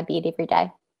up in my bed every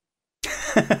day.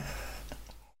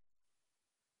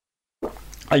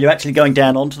 Are you actually going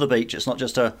down onto the beach? It's not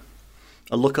just a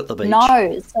look at the beach?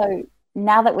 No. So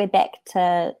now that we're back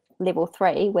to level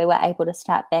 3, we were able to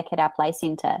start back at our play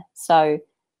centre. So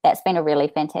that's been a really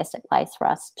fantastic place for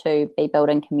us to be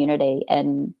building community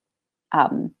in,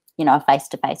 a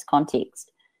face-to-face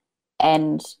context.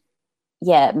 And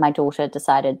yeah, my daughter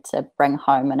decided to bring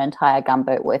home an entire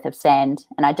gumboot worth of sand,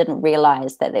 and I didn't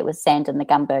realise that there was sand in the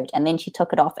gumboot, and then she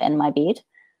took it off in my bed.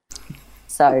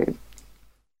 So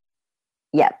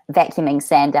yeah, vacuuming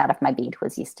sand out of my bed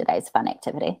was yesterday's fun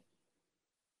activity.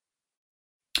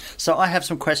 So I have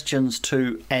some questions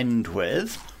to end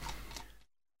with,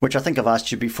 which I think I've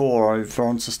asked you before over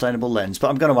on Sustainable Lens, but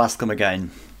I'm going to ask them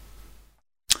again.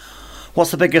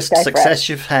 What's the biggest success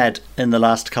you've had in the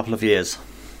last couple of years?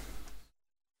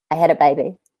 I had a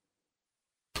baby.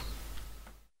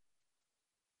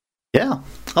 Yeah,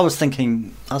 I was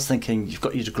thinking you've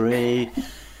got your degree.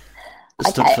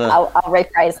 Okay, I'll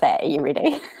rephrase that. Are you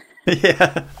ready?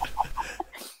 Yeah.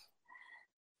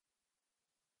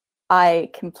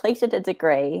 I completed a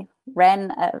degree,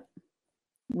 ran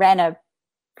a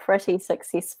pretty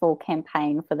successful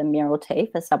campaign for the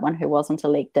Mayoralty for someone who wasn't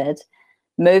elected,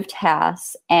 moved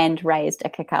house, and raised a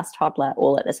kick-ass toddler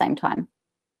all at the same time.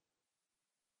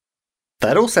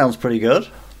 That all sounds pretty good.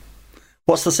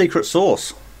 What's the secret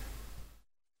sauce?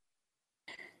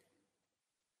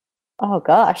 Oh,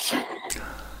 gosh.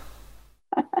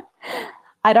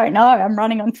 I don't know. I'm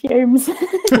running on fumes.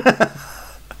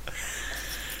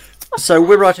 So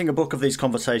we're writing a book of these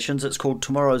conversations. It's called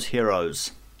Tomorrow's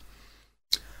Heroes.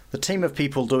 The team of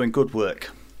people doing good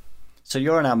work. So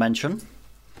you're in our mention.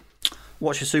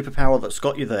 What's your superpower that's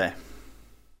got you there?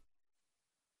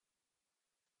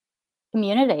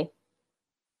 Community.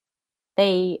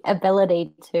 the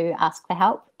ability to ask for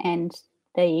help and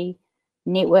the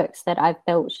networks that I've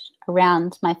built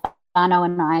around my whānau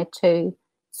and I to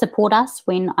support us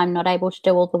when I'm not able to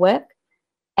do all the work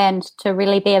and to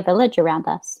really be a village around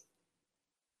us.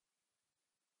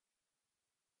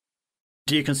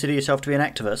 Do you consider yourself to be an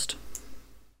activist?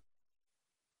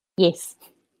 Yes.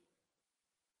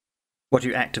 What are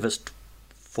you activist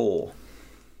for?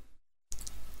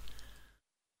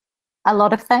 A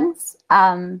lot of things.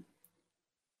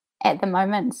 At the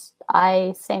moment,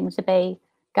 I seem to be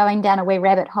going down a wee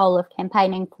rabbit hole of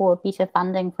campaigning for better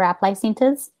funding for our play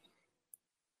centres.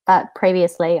 But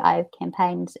previously, I've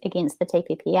campaigned against the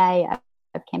TPPA.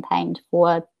 I've campaigned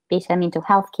for better mental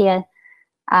health care.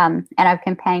 And I've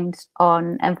campaigned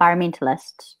on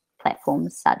environmentalist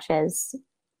platforms such as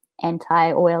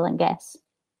anti-oil and gas.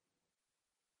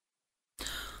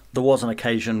 There was an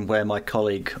occasion where my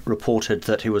colleague reported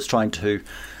that he was trying to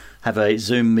have a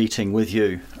Zoom meeting with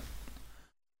you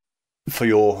for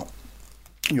your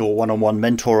one-on-one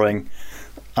mentoring,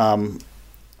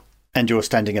 and you were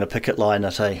standing in a picket line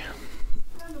at a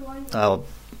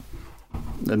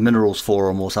minerals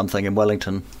forum or something in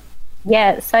Wellington.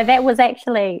 Yeah, so that was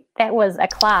a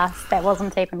class that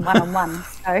wasn't even one-on-one.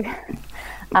 So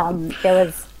there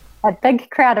was a big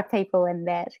crowd of people in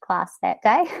that class that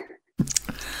day.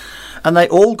 And they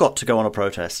all got to go on a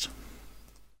protest.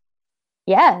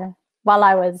 Yeah, while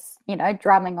I was,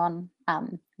 drumming on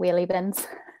wheelie bins.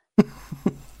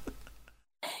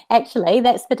 Actually,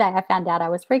 that's the day I found out I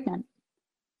was pregnant.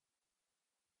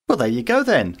 Well, there you go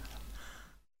then.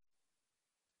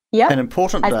 Yeah, an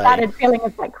important day. I started feeling a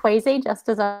bit queasy just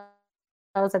as I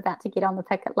was about to get on the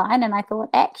picket line, and I thought,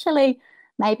 actually,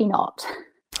 maybe not.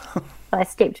 So I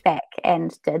stepped back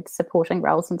and did supporting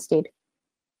roles instead.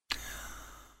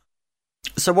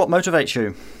 So what motivates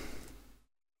you?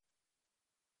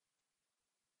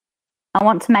 I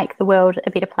want to make the world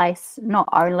a better place, not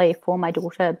only for my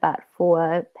daughter, but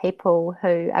for people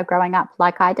who are growing up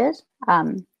like I did,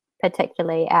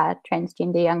 particularly our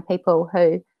transgender young people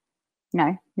who,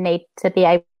 need to be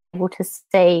able to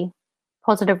see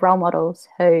positive role models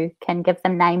who can give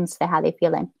them names for how they're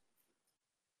feeling.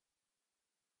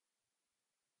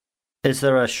 Is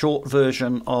there a short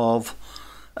version of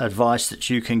advice that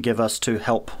you can give us to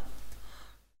help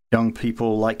young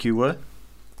people like you were?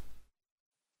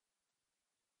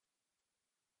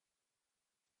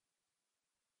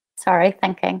 Sorry,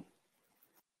 thinking.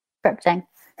 Scripting.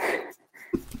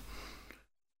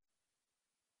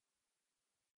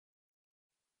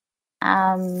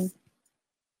 Oh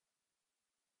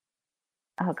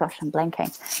gosh, I'm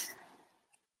blanking.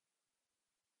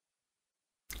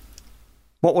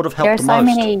 What would have helped the most?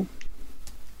 Many.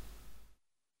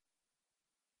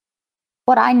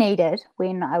 What I needed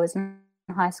when I was in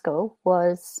high school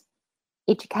was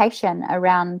education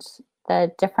around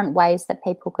the different ways that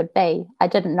people could be. I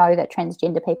didn't know that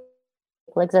transgender people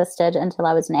existed until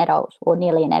I was an adult or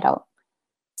nearly an adult.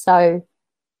 So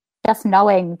just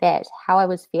knowing that how I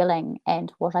was feeling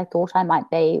and what I thought I might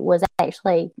be was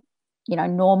actually,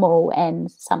 normal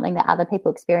and something that other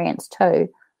people experience too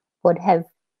would have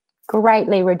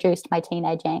greatly reduced my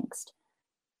teenage angst.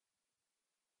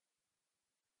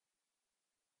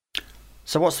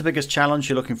 So what's the biggest challenge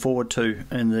you're looking forward to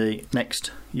in the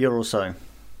next year or so?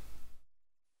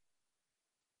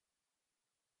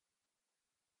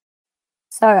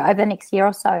 So over the next year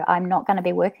or so, I'm not going to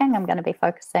be working. I'm going to be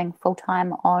focusing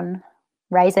full-time on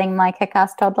raising my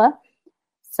kick-ass toddler.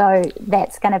 So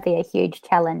that's going to be a huge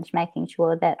challenge, making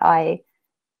sure that I,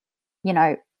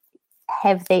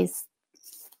 have these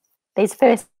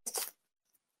first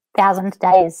 1,000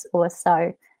 days or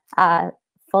so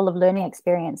full of learning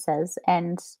experiences,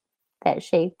 and that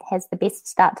she has the best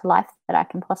start to life that I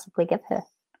can possibly give her.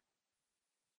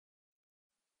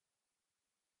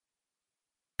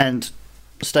 And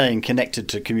staying connected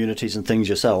to communities and things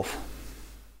yourself.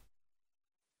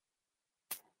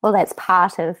 Well, that's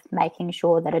part of making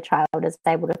sure that a child is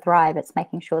able to thrive. It's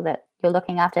making sure that you're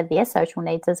looking after their social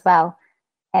needs as well.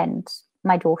 And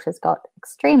my daughter's got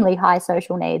extremely high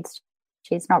social needs.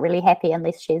 She's not really happy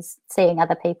unless she's seeing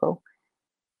other people,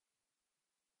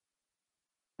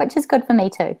 which is good for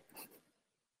me too.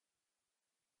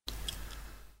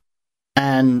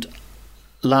 And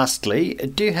lastly,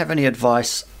 do you have any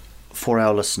advice for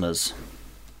our listeners?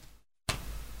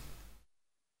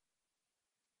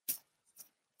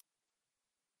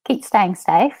 Keep staying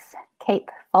safe, keep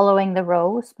following the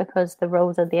rules because the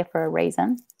rules are there for a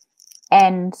reason,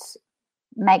 and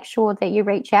make sure that you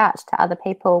reach out to other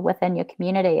people within your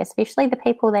community, especially the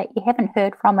people that you haven't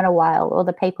heard from in a while or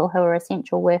the people who are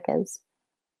essential workers.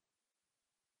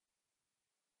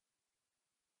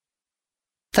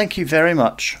 Thank you very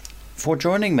much for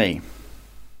joining me.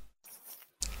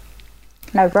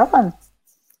 No problem.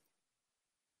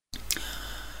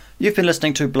 You've been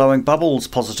listening to Blowing Bubbles,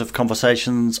 positive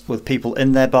conversations with people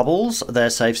in their bubbles, their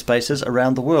safe spaces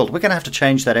around the world. We're going to have to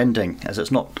change that ending, as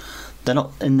they're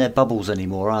not in their bubbles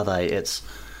anymore, are they? It's,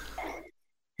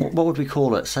 what would we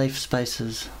call it? Safe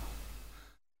spaces?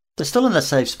 They're still in their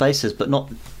safe spaces, but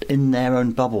not in their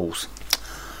own bubbles.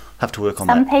 Have to work on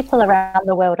that. Some people around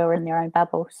the world are in their own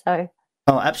bubble, so...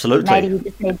 Oh, absolutely. Maybe you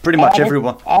just need pretty to much add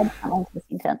everyone. Add something to the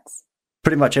sentence.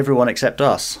 Pretty much everyone except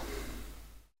us.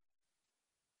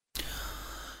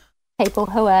 People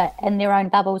who are in their own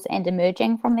bubbles and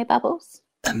emerging from their bubbles.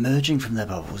 Emerging from their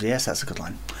bubbles, yes, that's a good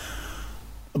line.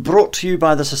 Brought to you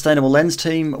by the Sustainable Lens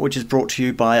team, which is brought to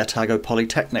you by Otago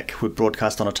Polytechnic. We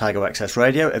broadcast on Otago Access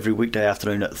Radio every weekday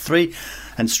afternoon at 3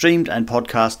 and streamed and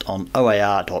podcast on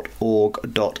oar.org.nz.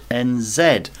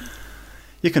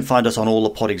 You can find us on all the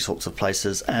potty sorts of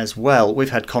places as well.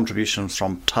 We've had contributions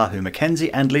from Tahu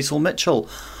Mackenzie and Liesl Mitchell.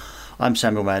 I'm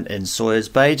Samuel Mann in Sawyers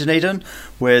Bay, Dunedin,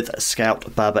 with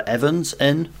Scout Barbara Evans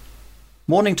in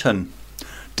Mornington,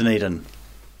 Dunedin.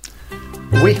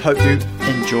 We hope you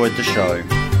enjoyed the show.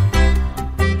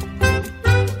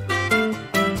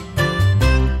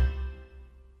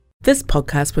 This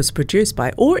podcast was produced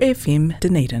by OAR FM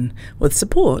Dunedin with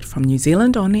support from New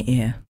Zealand On the Air.